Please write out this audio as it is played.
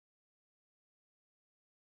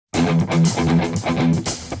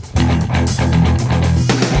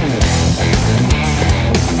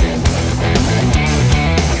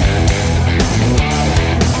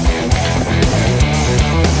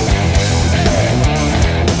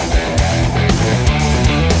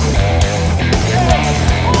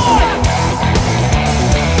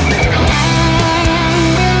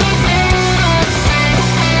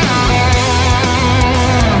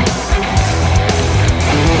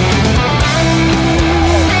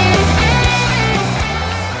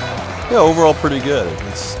Yeah, overall pretty good.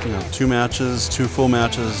 It's 2 matches, 2 full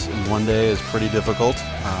matches in one day is pretty difficult.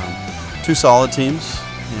 2 solid teams,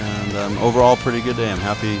 and overall pretty good day. I'm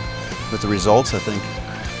happy with the results. I think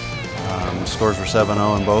scores were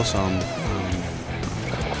 7-0 in both, so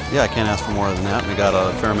yeah, I can't ask for more than that. We got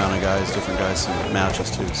a fair amount of guys, different guys in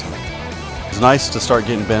matches too. So it's nice to start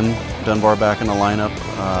getting Ben Dunbar back in the lineup,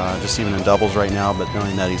 just even in doubles right now, but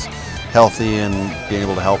knowing that he's healthy and being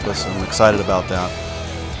able to help us, I'm excited about that.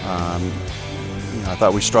 I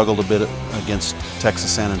thought we struggled a bit against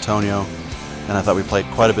Texas San Antonio, and I thought we played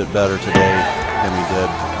quite a bit better today than we did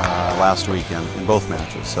last weekend in both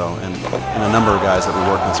matches. So, and a number of guys that we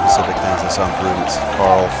worked on specific things, I saw improvements.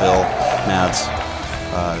 Carl, Phil, Mads,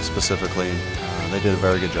 specifically, they did a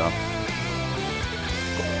very good job.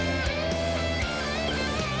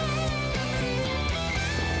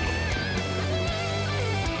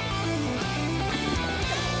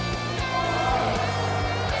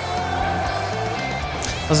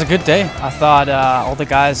 It was a good day. I thought all the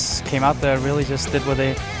guys came out there, really just did what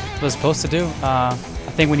they were supposed to do. I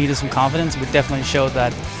think we needed some confidence. We definitely showed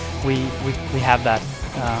that we have that.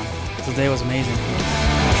 The day was amazing.